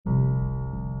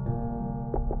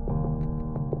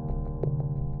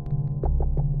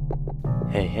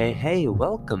Hey,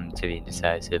 welcome to the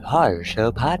Indecisive Horror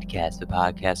Show podcast, the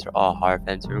podcast for all horror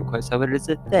fans who request what it is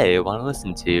that they want to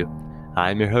listen to.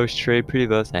 I'm your host, Trey,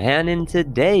 Prevost, and in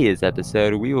today's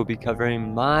episode, we will be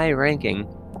covering my ranking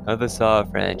of the Saw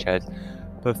franchise.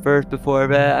 But first, before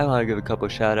that, I want to give a couple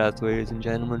shout-outs, ladies and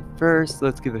gentlemen. First,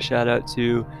 let's give a shout-out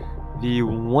to the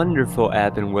wonderful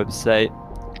app and website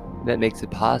that makes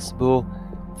it possible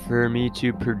for me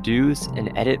to produce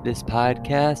and edit this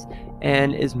podcast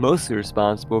and is mostly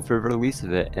responsible for the release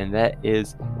of it, and that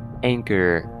is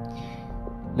Anchor.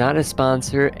 Not a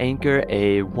sponsor, Anchor,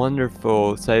 a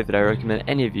wonderful site that I recommend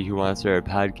any of you who want to start a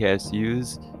podcast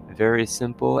use. Very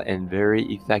simple and very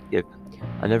effective.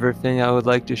 Another thing I would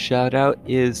like to shout out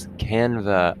is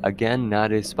Canva. Again,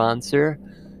 not a sponsor.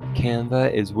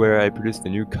 Canva is where I produce the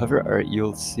new cover art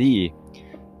you'll see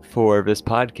for this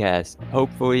podcast,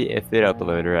 hopefully if it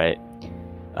uploaded right.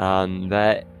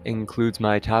 That includes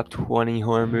my top 20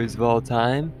 horror movies of all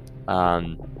time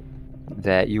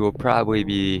that you will probably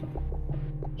be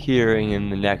hearing in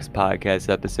the next podcast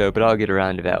episode, but I'll get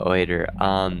around to that later.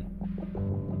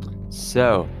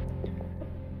 So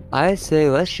I say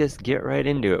let's just get right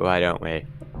into it, why don't we?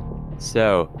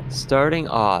 So, starting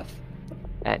off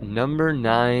at number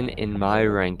 9 in my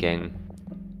ranking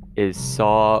is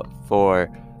Saw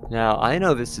 4. Now, I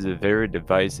know this is a very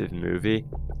divisive movie,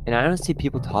 and I don't see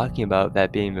people talking about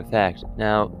that being the fact.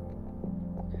 Now,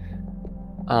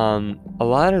 a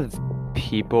lot of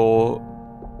people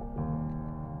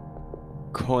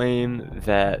claim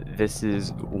that this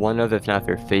is one of, if not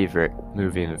their favorite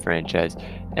movie in the franchise,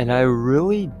 and I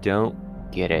really don't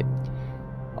get it.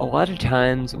 A lot of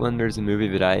times when there's a movie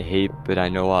that I hate, but I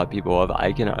know a lot of people love,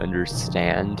 I can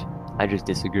understand. I just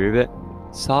disagree with it.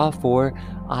 Saw 4,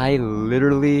 I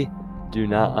literally do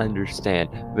not understand.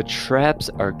 The traps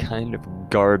are kind of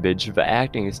garbage. The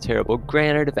acting is terrible.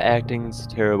 Granted, the acting is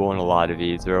terrible in a lot of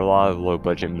these. There are a lot of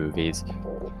low-budget movies.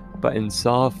 But in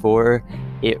Saw 4,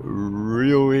 it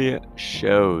really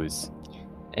shows.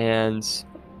 And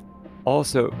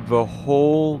also, the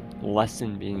whole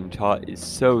lesson being taught is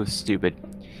so stupid.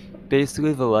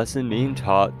 Basically, the lesson being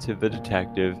taught to the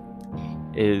detective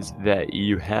is that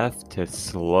you have to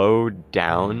slow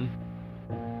down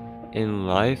in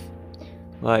life.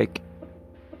 Like,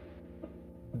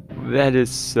 that is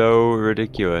so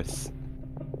ridiculous.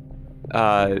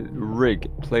 Rig,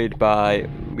 played by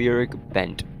Lyric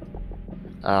Bent.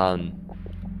 Not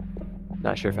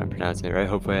sure if I'm pronouncing it right,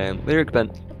 hopefully I am. Lyric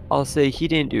Bent, I'll say he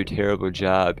didn't do a terrible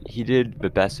job. He did the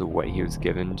best of what he was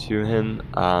given to him.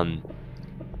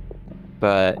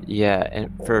 But yeah,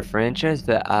 and for a franchise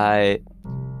that I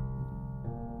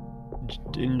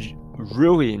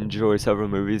really enjoy several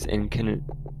movies and can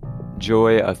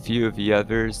enjoy a few of the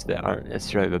others that aren't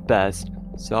necessarily the best,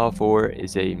 Saw 4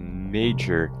 is a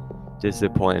major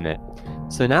disappointment.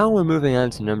 So now we're moving on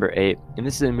to number 8, and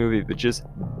this is a movie that just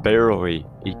barely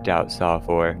eked out Saw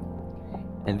 4,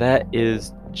 and that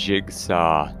is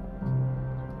Jigsaw.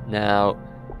 Now,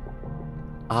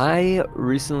 I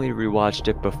recently rewatched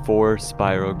it before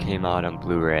Spiral came out on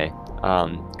Blu-ray,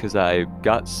 because I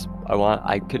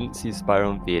couldn't see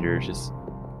Spiral in theaters, just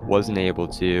wasn't able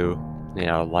to,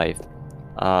 life.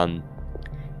 And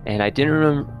I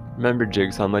didn't remember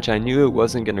Jigsaw much. I knew it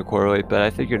wasn't going to correlate, but I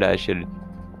figured I should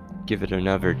give it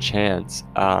another chance,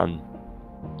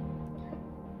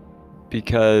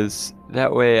 because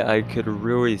that way I could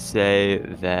really say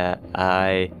that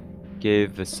I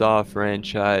gave the Saw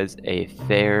franchise a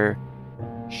fair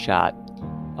shot.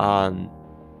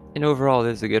 And overall,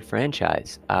 this is a good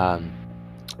franchise.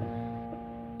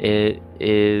 It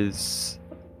is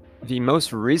the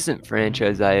most recent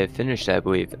franchise I have finished, I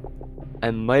believe. I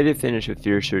might have finished with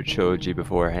Fear Street Trilogy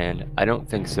beforehand. I don't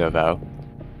think so, though.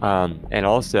 And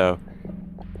also,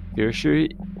 Fear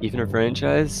Street, even a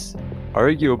franchise,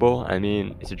 arguable. I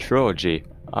mean, it's a trilogy.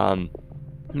 It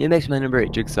makes my number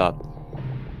 8 Jigsaw.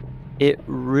 It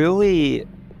really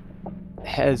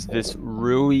has this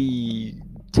really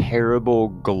terrible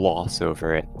gloss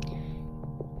over it.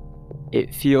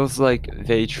 It feels like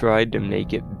they tried to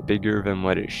make it bigger than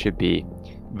what it should be.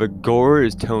 The gore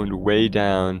is toned way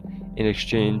down in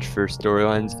exchange for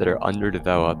storylines that are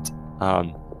underdeveloped.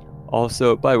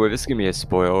 Also, by the way, this is going to be a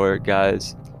spoiler,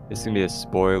 guys. This is going to be a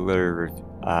spoiler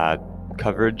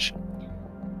coverage.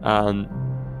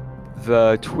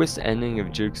 The twist ending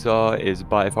of Jigsaw is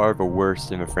by far the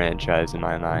worst in the franchise in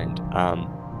my mind.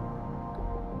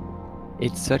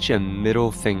 It's such a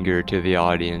middle finger to the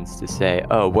audience to say,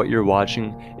 oh, what you're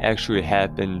watching actually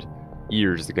happened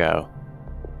years ago.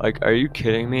 Like, are you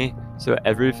kidding me? So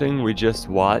everything we just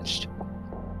watched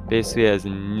basically has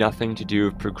nothing to do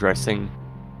with progressing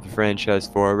the franchise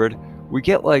forward. we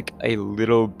get like a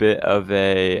little bit of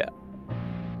a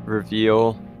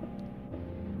reveal,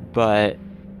 but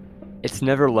it's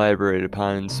never elaborated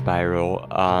upon in Spiral.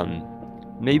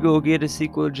 Maybe we'll get a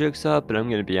sequel to Jigsaw, but I'm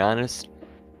gonna be honest,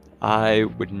 I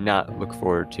would not look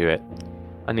forward to it.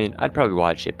 I mean, I'd probably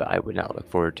watch it, but I would not look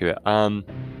forward to it.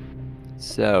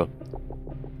 So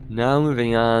now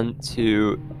moving on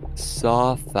to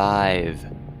Saw 5.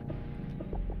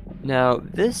 Now,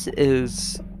 this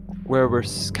is where we're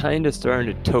kind of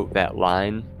starting to tote that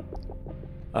line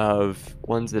of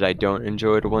ones that I don't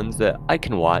enjoy to ones that I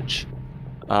can watch.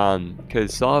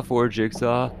 Because Saw 4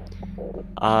 Jigsaw,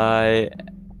 I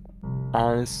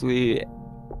honestly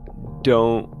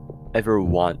don't ever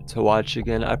want to watch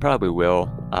again. I probably will,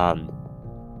 but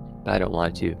I don't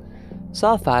want to.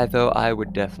 Saw 5, though, I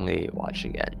would definitely watch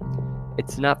again.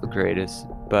 It's not the greatest,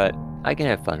 but I can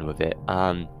have fun with it.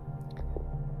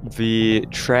 The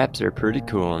traps are pretty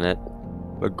cool in it.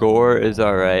 The gore is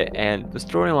alright, and the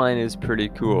storyline is pretty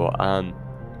cool.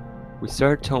 We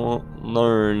start to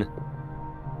learn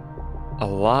a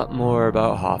lot more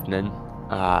about Hoffman,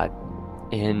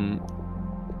 and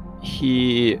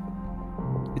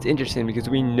it's interesting because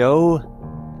we know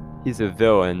he's a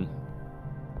villain,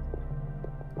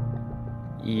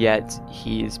 yet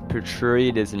he's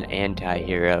portrayed as an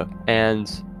anti-hero,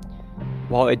 and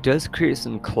while it does create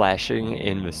some clashing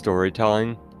in the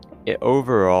storytelling, it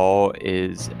overall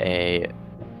is a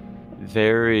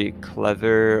very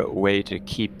clever way to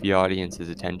keep the audience's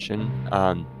attention.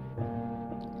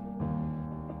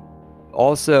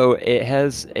 Also, it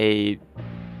has a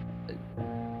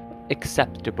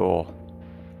acceptable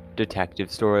detective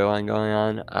storyline going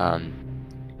on.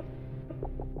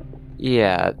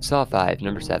 Yeah, Saw 5,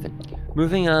 number 7.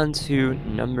 Moving on to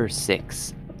number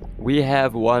 6. We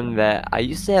have one that I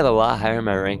used to have a lot higher in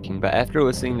my ranking, but after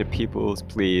listening to people's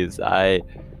pleas, I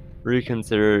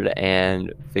reconsidered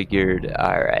and figured,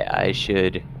 alright, I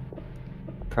should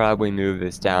probably move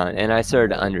this down, and I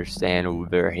started to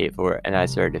understand their hate for it, and I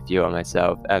started to feel it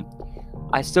myself.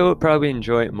 I still would probably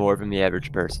enjoy it more than the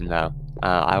average person, though.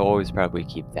 I will always probably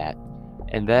keep that.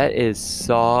 And that is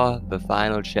Saw, the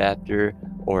final chapter,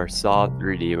 or Saw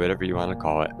 3D, whatever you want to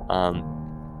call it.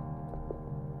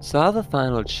 Saw, the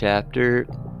final chapter,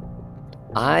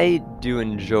 I do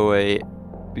enjoy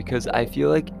because I feel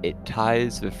like it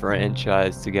ties the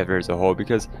franchise together as a whole,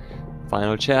 because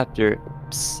final chapter,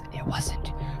 it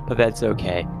wasn't, but that's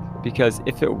okay, because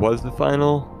if it was the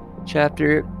final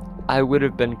chapter, I would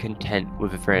have been content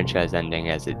with the franchise ending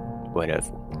as it would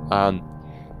have.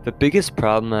 The biggest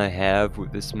problem I have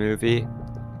with this movie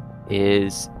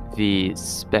is the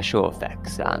special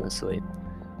effects, honestly.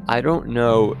 I don't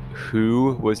know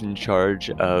who was in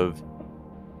charge of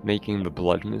making the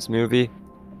blood in this movie,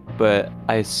 but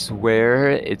I swear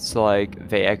it's like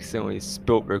they accidentally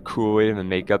spilt their Kool-Aid in the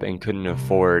makeup and couldn't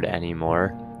afford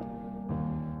anymore.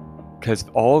 Because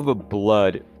all the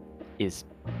blood is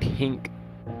pink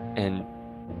and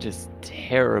just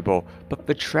terrible, but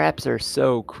the traps are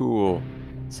so cool.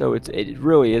 So it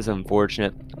really is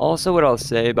unfortunate. Also, what I'll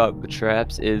say about the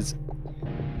traps is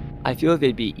I feel like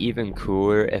they'd be even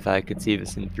cooler if I could see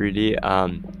this in 3D.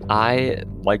 I,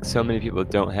 like so many people,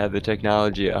 don't have the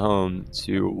technology at home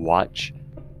to watch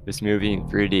this movie in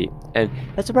 3D. And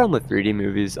that's the problem with 3D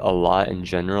movies a lot in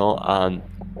general.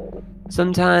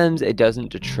 Sometimes it doesn't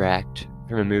detract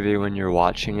from a movie when you're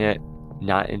watching it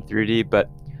not in 3D, but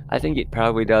I think it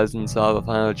probably does in Saw the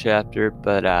Final Chapter.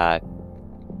 But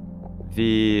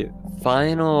the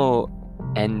final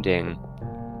ending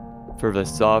for the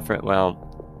Saw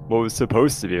what was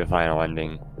supposed to be the final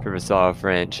ending for the Saw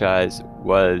franchise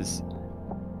was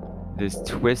this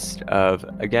twist of,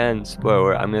 again,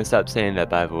 spoiler, I'm gonna stop saying that,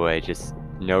 by the way, just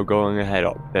no going ahead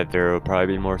that there will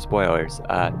probably be more spoilers.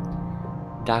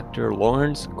 Dr.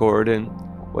 Lawrence Gordon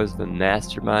was the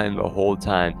mastermind the whole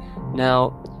time.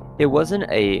 Now, it wasn't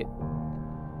a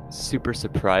super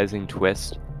surprising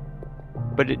twist,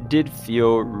 but it did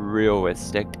feel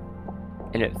realistic,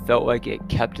 and it felt like it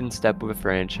kept in step with the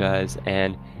franchise,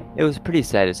 and it was a pretty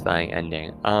satisfying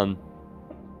ending.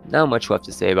 Not much left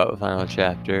to say about the final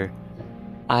chapter.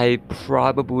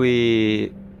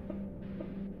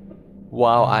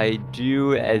 While I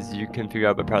do, as you can figure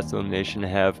out by process of elimination,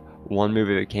 have one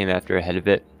movie that came after ahead of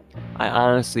it, I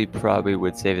honestly probably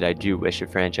would say that I do wish a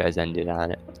franchise ended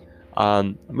on it.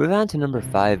 Moving on to number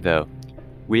 5, though.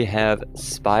 We have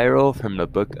Spiral from the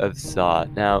Book of Saw.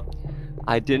 Now,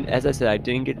 as I said, I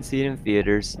didn't get to see it in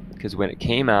theaters, because when it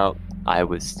came out, I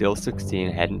was still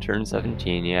 16, hadn't turned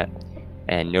 17 yet,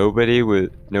 and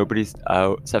nobody's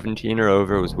out 17 or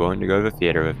over was willing to go to the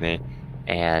theater with me,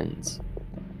 and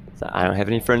so I don't have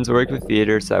any friends who work with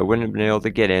theater, so I wouldn't have been able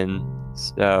to get in.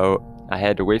 So I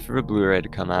had to wait for the Blu-ray to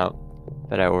come out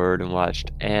that I ordered and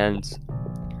watched, and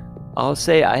I'll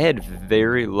say I had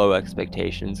very low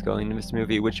expectations going into this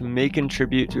movie, which may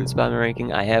contribute to its bottom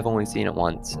ranking. I have only seen it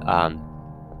once,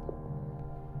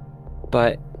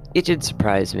 but it did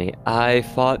surprise me. I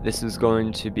thought this was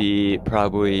going to be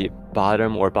probably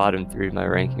bottom or bottom 3 of my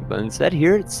ranking, but instead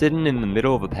here it's sitting in the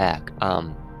middle of a pack.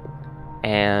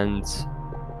 And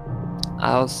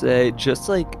I'll say, just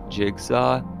like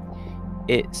Jigsaw,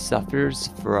 it suffers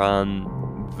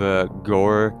from the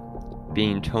gore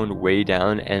being toned way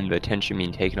down and the tension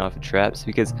being taken off of traps,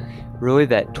 because really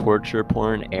that torture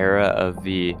porn era of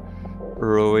the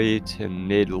early to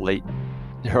mid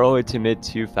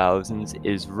 2000s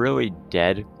is really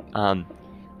dead,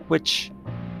 which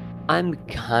I'm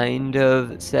kind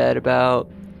of sad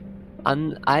about.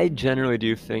 I generally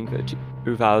do think that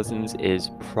 2000s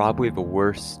is probably the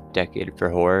worst decade for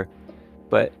horror,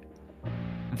 but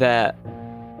that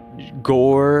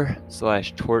gore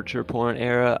 / torture porn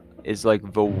era is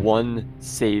like the one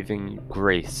saving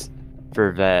grace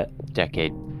for that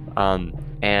decade.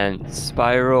 And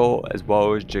Spiral, as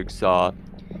well as Jigsaw,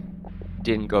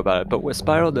 didn't go about it. But what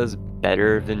Spiral does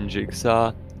better than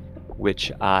Jigsaw,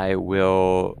 which I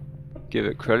will give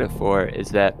it credit for, is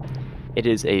that it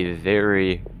is a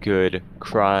very good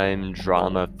crime,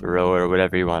 drama, thriller,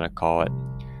 whatever you want to call it.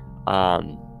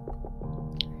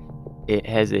 It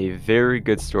has a very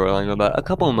good storyline about a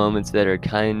couple of moments that are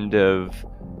kind of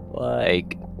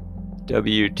like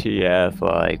WTF,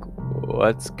 like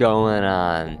what's going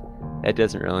on? That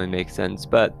doesn't really make sense,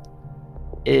 but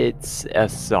it's a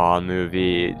Saw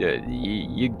movie.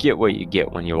 You get what you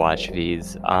get when you watch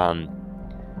these.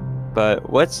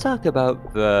 But let's talk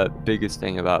about the biggest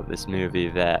thing about this movie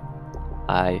that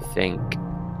I think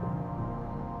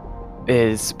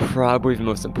is probably the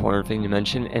most important thing to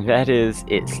mention, and that is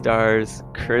it stars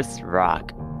Chris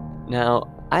Rock. Now,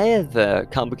 I have a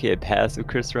complicated past with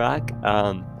Chris Rock.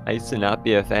 I used to not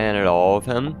be a fan at all of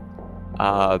him.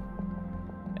 I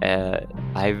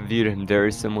viewed him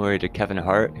very similar to Kevin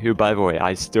Hart, who, by the way,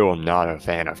 I still am not a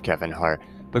fan of Kevin Hart.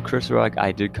 But Chris Rock,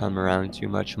 I did come around to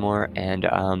much more, and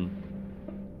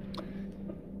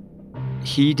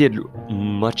he did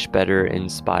much better in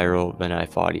Spiral than I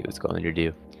thought he was going to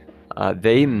do.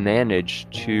 They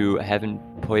managed to have him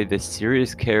play this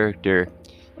serious character,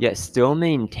 yet still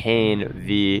maintain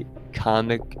the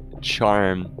comic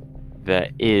charm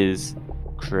that is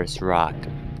Chris Rock.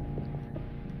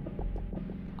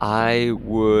 I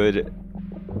would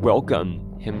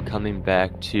welcome him coming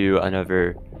back to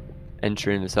another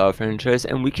entry in the Saw franchise,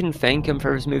 and we can thank him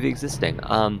for his movie existing.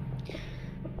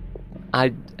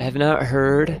 I have not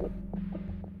heard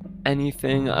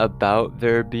anything about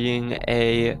there being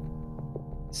a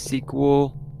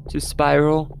sequel to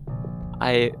Spiral.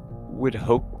 I would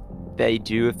hope they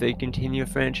do if they continue a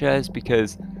franchise,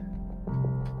 because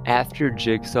after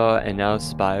Jigsaw and now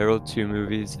Spiral, 2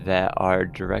 movies that are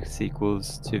direct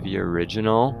sequels to the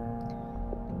original,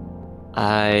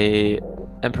 I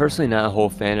am personally not a whole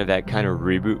fan of that kind of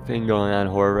reboot thing going on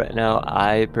in horror right now.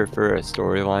 I prefer a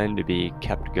storyline to be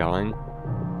kept going,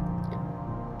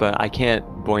 but I can't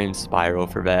blame Spiral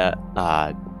for that.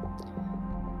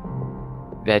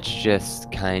 That's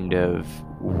just kind of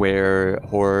where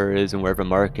horror is and where the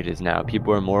market is now.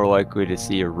 People are more likely to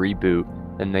see a reboot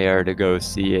than they are to go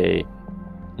see a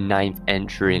 9th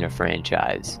entry in a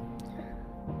franchise.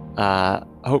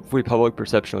 Hopefully public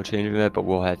perception will change that, but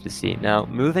we'll have to see. Now,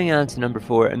 moving on to number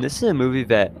 4, and this is a movie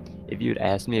that, if you'd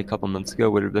asked me a couple months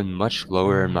ago, would have been much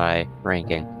lower in my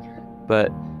ranking.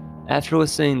 But after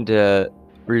listening to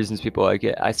reasons people like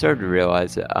it, I started to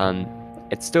realize that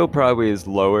it still probably is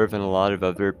lower than a lot of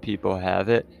other people have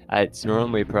it. It's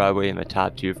normally probably in the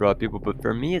top 2 for a lot of people, but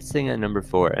for me it's sitting at number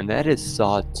 4, and that is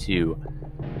Saw 2.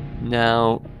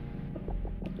 Now,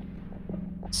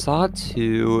 Saw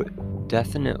 2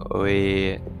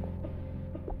 definitely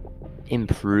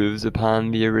improves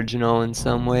upon the original in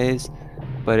some ways,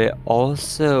 but it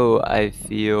also, I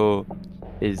feel,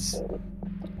 is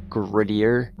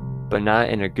grittier, but not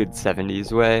in a good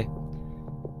 70s way.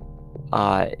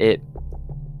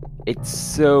 It's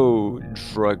so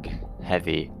drug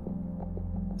heavy,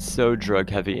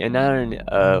 and not in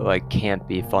a like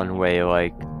campy fun way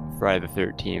like Friday the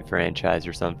 13th franchise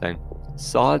or something.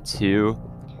 Saw 2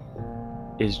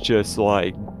 is just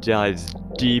like dives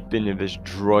deep into this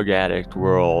drug addict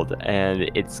world,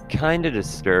 and it's kind of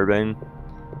disturbing.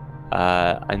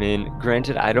 I mean,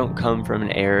 granted, I don't come from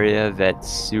an area that's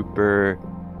super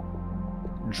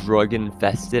drug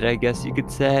infested, I guess you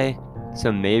could say,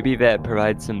 so maybe that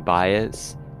provides some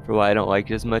bias for why I don't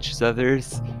like it as much as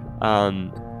others.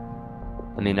 And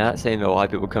I mean, not saying that a lot of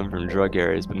people come from drug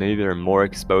areas, but maybe they're more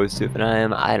exposed to it than I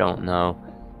am. I don't know.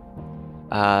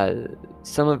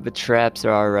 Some of the traps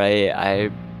are alright. I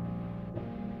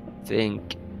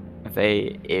think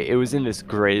it was in this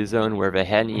gray zone where they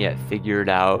hadn't yet figured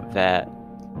out that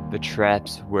the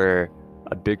traps were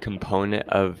a big component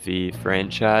of the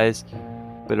franchise,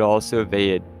 but also they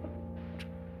had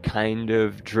kind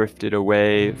of drifted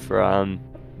away from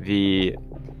the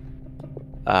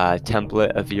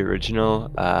template of the original.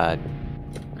 That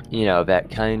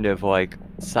kind of like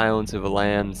Silence of the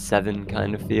Lambs 7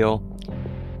 kind of feel.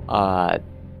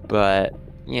 But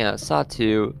Saw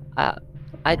 2,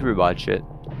 I'd rewatch it.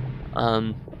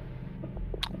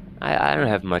 I don't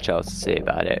have much else to say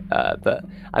about it, but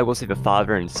I will say the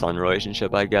father and son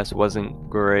relationship, I guess, wasn't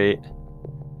great.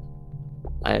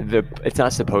 It's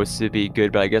not supposed to be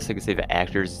good, but I guess I could say the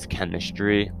actors'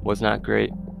 chemistry was not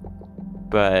great.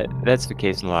 But that's the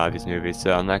case in a lot of these movies,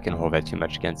 so I'm not going to hold that too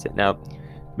much against it. Now,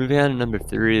 moving on to number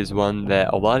 3 is one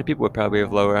that a lot of people would probably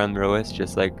have lower on their list,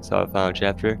 just like Saw the Final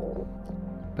Chapter.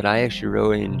 But I actually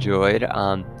really enjoyed,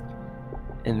 and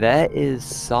that is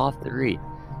Saw 3.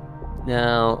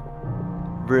 Now,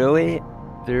 really,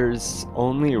 there's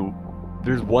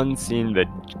one scene that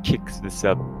kicks this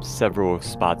up several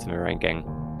spots in the ranking,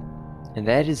 and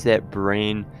that is that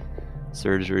brain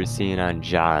surgery scene on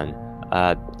John.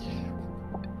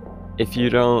 If you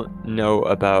don't know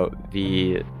about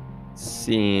the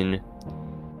scene,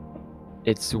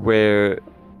 it's where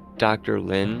Dr.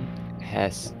 Lin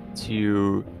has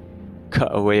to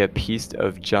cut away a piece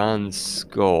of John's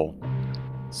skull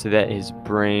so that his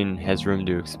brain has room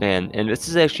to expand. And this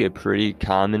is actually a pretty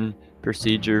common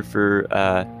procedure for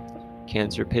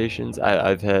cancer patients.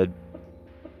 I've had,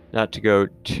 not to go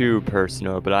too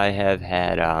personal, but I have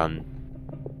had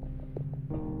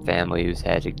family who's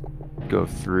had to go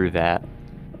through that.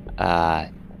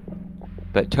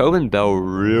 But Tobin Bell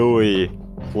really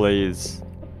plays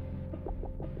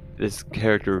this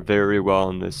character very well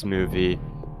in this movie.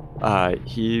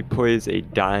 He plays a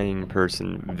dying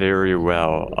person very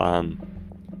well,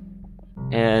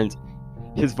 and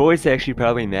his voice actually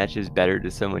probably matches better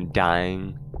to someone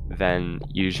dying than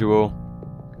usual,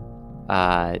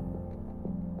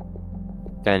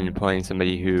 than playing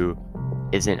somebody who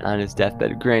isn't on his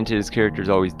deathbed. Granted, his character is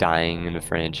always dying in the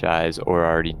franchise or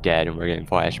already dead, and we're getting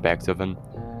flashbacks of him.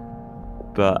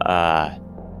 But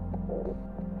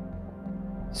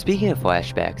speaking of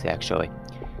flashbacks, actually,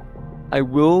 I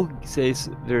will say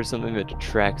there's something that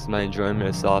detracts my enjoyment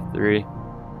of Saw 3,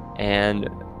 and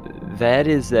that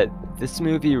is that this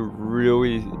movie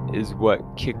really is what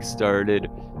kickstarted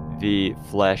the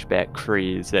flashback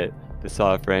craze that the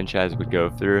Saw franchise would go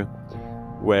through,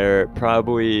 where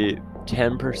probably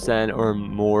 10% or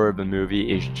more of a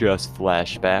movie is just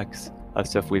flashbacks of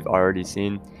stuff we've already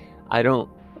seen. I don't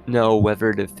know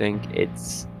whether to think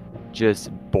it's just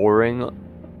boring,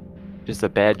 just a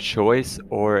bad choice,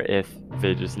 or if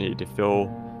they just need to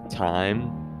fill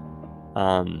time.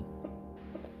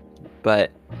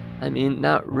 But I mean,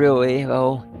 not really,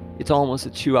 though. It's almost a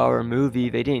 2-hour movie.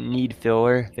 They didn't need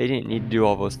filler. They didn't need to do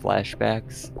all those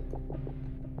flashbacks.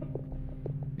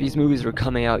 These movies were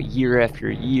coming out year after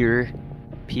year.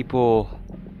 People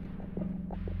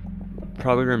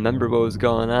probably remember what was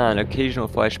going on. Occasional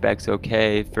flashbacks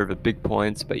okay for the big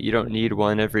points, but you don't need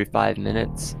one every 5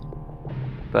 minutes.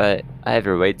 But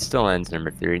either way, it still ends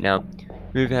number 3. Now,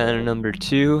 moving on to number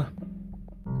 2.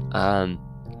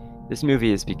 This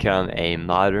movie has become a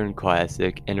modern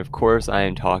classic, and of course I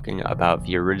am talking about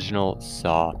the original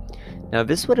Saw. Now,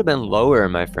 this would have been lower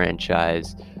in my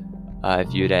franchise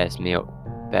if you had asked me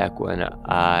back when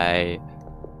I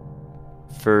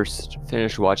first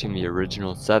finished watching the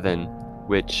original 7,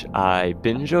 which I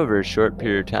binged over a short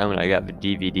period of time when I got the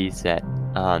DVD set.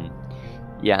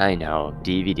 Yeah, I know,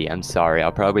 DVD, I'm sorry,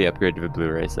 I'll probably upgrade to the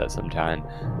Blu-ray set sometime.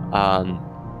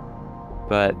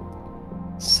 But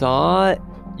Saw,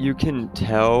 you can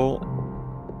tell,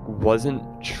 wasn't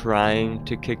trying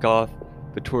to kick off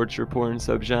the torture porn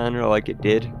subgenre like it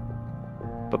did,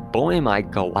 but boy am I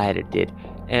glad it did.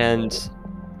 And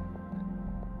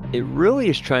it really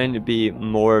is trying to be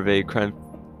more of a crime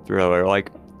thriller.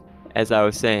 Like, as I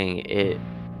was saying, it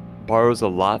borrows a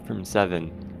lot from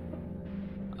 7.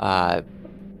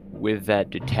 With that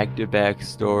detective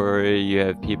backstory, you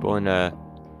have people in a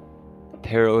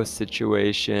perilous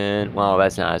situation. Well,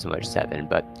 that's not as much 7,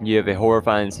 but you have a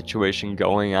horrifying situation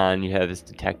going on. You have this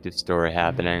detective story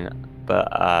happening.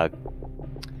 But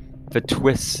the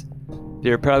twists,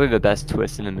 they're probably the best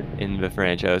twists in the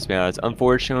franchise, to be honest.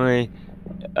 Unfortunately,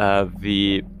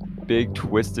 the big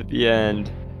twist at the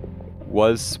end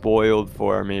was spoiled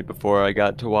for me before I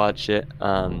got to watch it.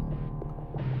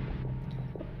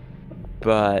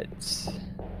 but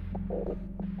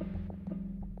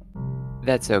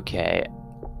that's okay.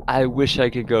 I wish I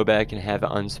could go back and have it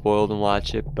unspoiled and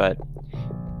watch it, but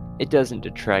it doesn't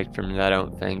detract from it, I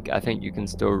don't think. I think you can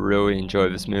still really enjoy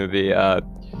this movie.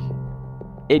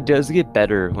 It does get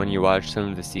better when you watch some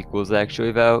of the sequels,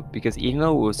 actually, though, because even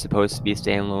though it was supposed to be a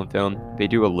standalone film, they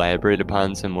do elaborate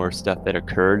upon some more stuff that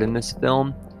occurred in this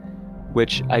film,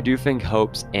 which I do think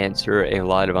helps answer a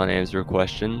lot of unanswered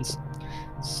questions.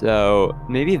 So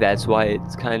maybe that's why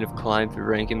it's kind of climbed through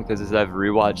ranking, because as I've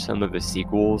rewatched some of the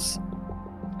sequels,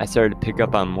 I started to pick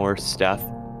up on more stuff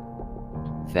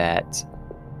that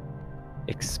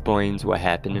explains what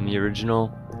happened in the original,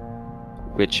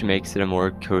 which makes it a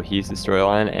more cohesive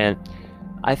storyline. And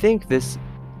I think this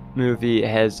movie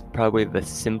has probably the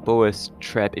simplest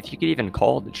trap, if you could even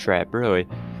call it a trap, really.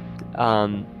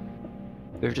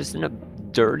 They're just in a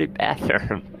dirty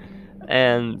bathroom,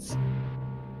 and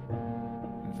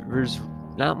there's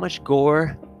not much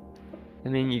gore. I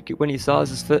mean, when he saws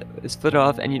his foot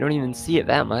off, and you don't even see it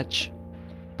that much.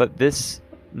 But this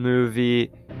movie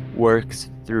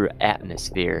works through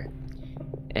atmosphere,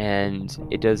 and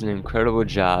it does an incredible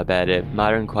job at it.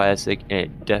 Modern classic, and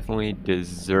it definitely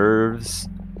deserves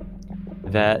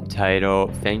that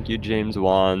title. Thank you, James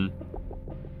Wan.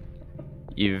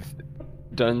 You've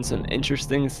done some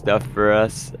interesting stuff for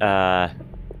us,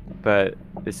 but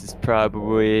this is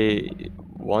probably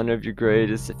one of your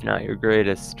greatest, if not your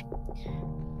greatest.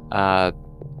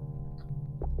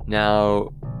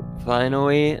 Now,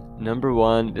 finally, number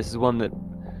one, this is one that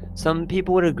some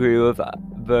people would agree with.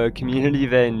 The community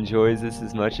that enjoys this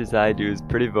as much as I do is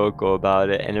pretty vocal about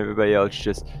it, and everybody else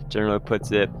just generally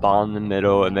puts it ball in the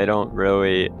middle, and they don't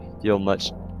really feel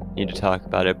much need to talk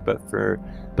about it.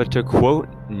 But to quote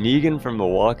Negan from The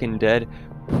Walking Dead,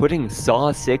 putting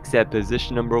Saw 6 at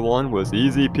position number 1 was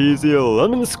easy peasy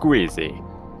lemon squeezy.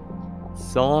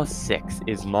 Saw 6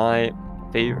 is my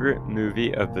favorite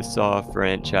movie of the Saw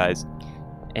franchise,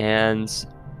 and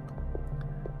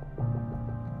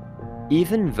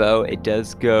even though it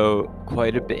does go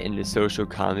quite a bit into social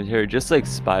commentary, just like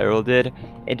Spiral did,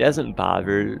 it doesn't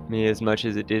bother me as much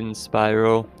as it did in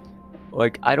Spiral.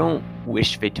 Like, I don't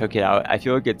wish they took it out. I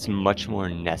feel like it's much more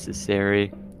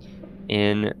necessary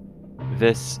in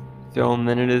this film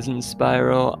than it is in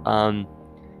Spiral.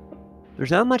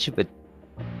 There's not much of a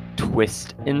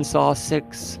twist in Saw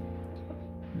 6.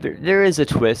 There is a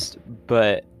twist,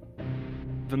 but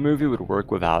the movie would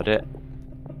work without it.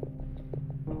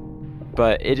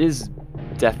 But it is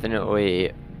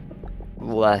definitely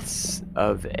less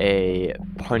of a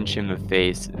punch in the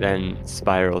face than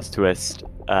Spiral's twist.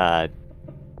 You're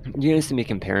gonna see me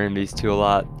comparing these two a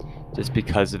lot just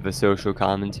because of the social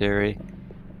commentary.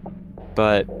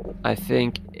 But I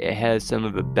think it has some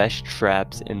of the best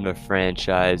traps in the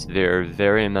franchise. They're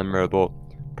very memorable.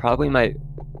 Probably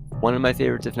one of my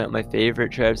favorites, if not my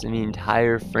favorite traps in the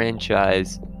entire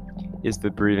franchise, is the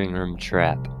breathing room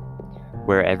trap,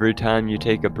 where every time you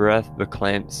take a breath, the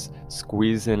clamps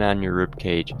squeeze in on your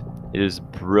ribcage. It is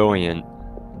brilliant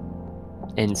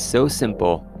and so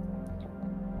simple,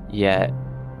 yet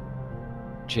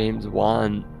James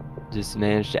Wan just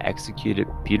managed to execute it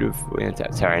beautifully.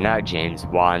 Sorry, not James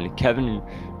Wan. Kevin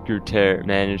Guter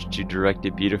managed to direct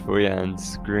it beautifully on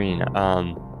screen.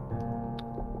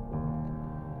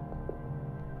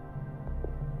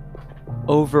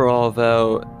 Overall,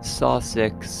 though, Saw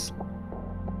 6,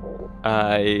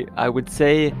 I would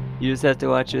say you just have to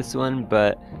watch this one,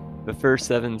 but the first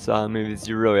 7 Saw movies,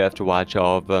 you really have to watch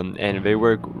all of them, and they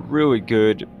work really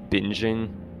good binging.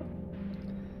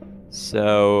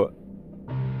 So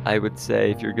I would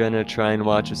say if you're gonna try and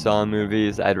watch a Saw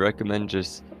movies, I'd recommend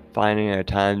just finding a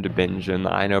time to binge them.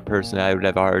 I know personally I would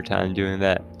have a hard time doing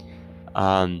that.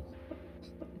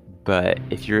 But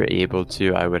if you're able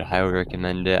to, I would highly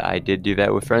recommend it. I did do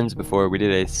that with friends before. We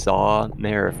did a Saw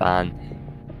marathon,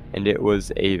 and it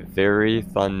was a very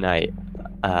fun night.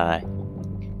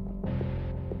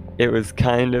 It was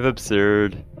kind of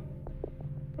absurd,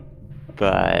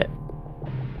 but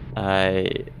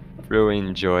I really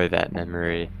enjoy that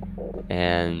memory,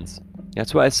 and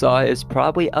that's why Saw is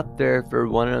probably up there for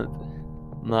one of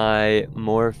my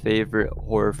more favorite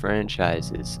horror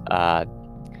franchises. I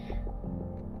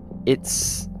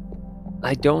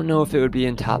don't know if it would be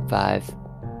in top 5,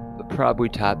 but probably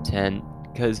top 10,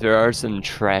 because there are some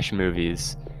trash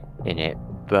movies in it,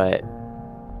 but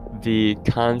the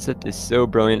concept is so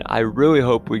brilliant. I really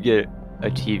hope we get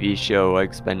a TV show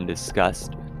like's been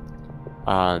discussed.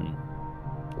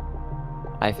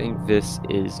 I think this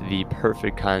is the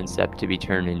perfect concept to be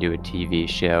turned into a TV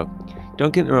show.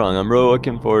 Don't get me wrong, I'm really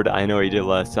looking forward to I Know What You Did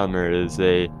Last Summer as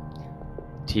a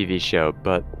TV show,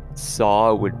 but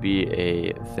Saw would be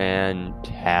a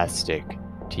fantastic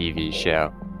TV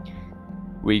show.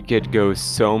 We could go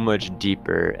so much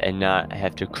deeper and not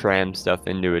have to cram stuff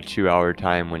into a 2-hour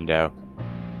time window.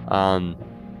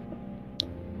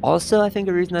 Also, I think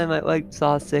a reason I might like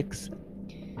Saw 6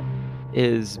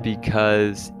 is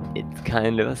because it's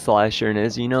kind of a slasher, and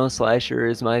as you know, slasher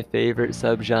is my favorite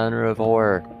subgenre of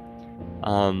horror.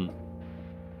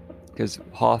 Because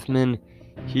Hoffman,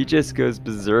 he just goes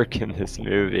berserk in this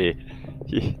movie.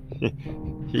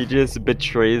 He just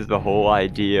betrays the whole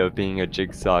idea of being a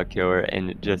jigsaw killer, and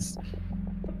it just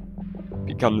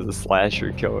becomes a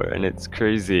slasher killer, and it's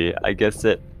crazy. I guess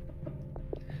that's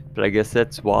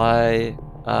why,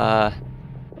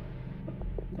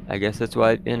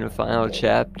 in the final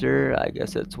chapter, I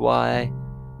guess that's why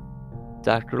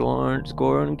Dr. Lawrence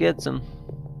Gordon gets him.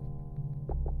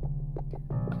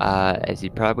 As he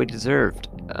probably deserved.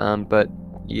 But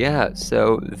yeah,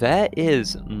 so that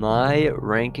is my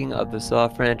ranking of the Saw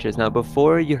franchise. Now,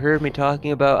 before you heard me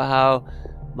talking about how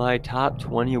my top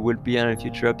 20 would be on a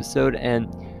future episode, and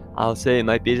I'll say it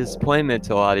might be a disappointment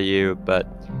to a lot of you, but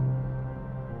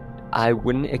I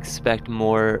wouldn't expect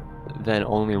more than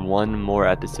only one more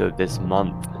episode this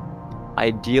month.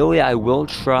 Ideally, I will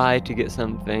try to get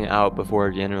something out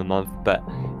before the end of the month, but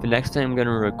the next time I'm going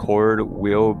to record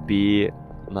will be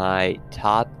my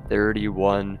top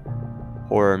 31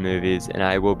 horror movies, and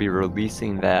I will be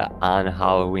releasing that on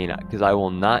Halloween, because I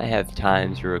will not have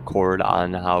time to record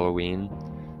on Halloween,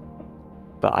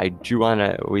 but I do want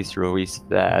to at least release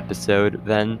that episode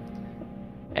then.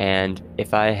 And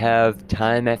if I have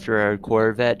time after I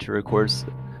record that to record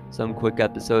some quick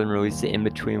episode and release it in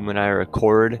between when I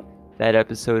record that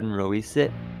episode and release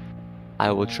it,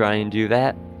 I will try and do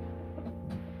that,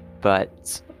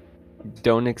 but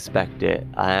don't expect it.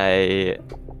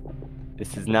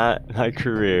 This is not my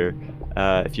career.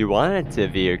 If you want it to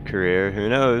be a career, who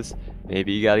knows?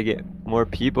 Maybe you gotta get more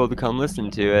people to come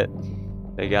listen to it.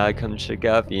 They gotta come check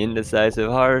out the Indecisive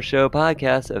Horror Show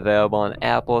podcast, available on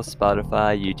Apple,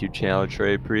 Spotify, YouTube channel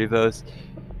Trey Prevost.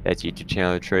 That's YouTube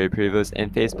channel Trey Prevost,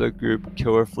 and Facebook group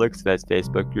Killer Flicks. That's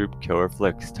Facebook group Killer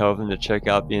Flicks. Tell them to check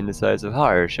out the Indecisive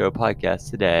Horror Show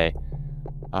podcast today.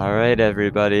 Alright,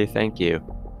 everybody. Thank you.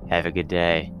 Have a good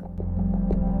day.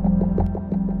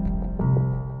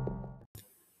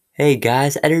 Hey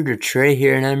guys, Editor Trey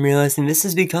here, and I'm realizing this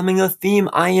is becoming a theme.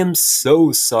 I am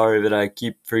so sorry that I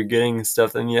keep forgetting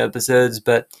stuff in the episodes,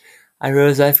 but I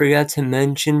realized I forgot to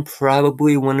mention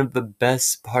probably one of the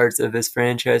best parts of this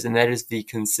franchise, and that is the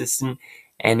consistent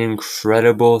and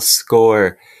incredible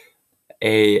score.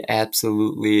 A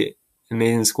absolutely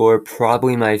amazing score,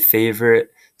 probably my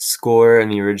favorite score in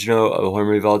the original of a horror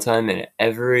movie of all time, and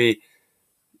every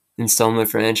installment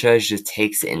franchise just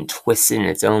takes it and twists it in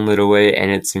its own little way,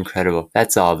 and it's incredible.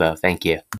 That's all though. Thank you.